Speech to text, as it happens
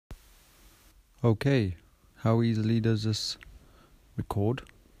Okay, how easily does this record?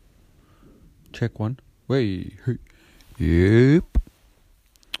 Check one. Wait. Yep.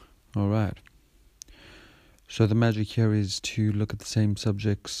 Alright. So the magic here is to look at the same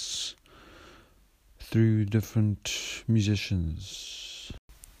subjects through different musicians.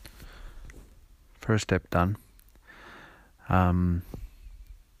 First step done.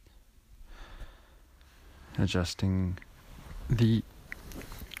 Adjusting the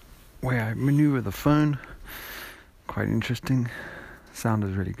way I maneuver the phone. Quite interesting. Sound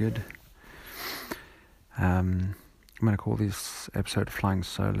is really good. I'm going to call this episode Flying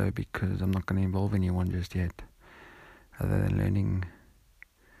Solo because I'm not going to involve anyone just yet, other than learning,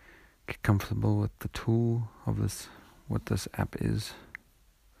 get comfortable with the tool of this, what this app is.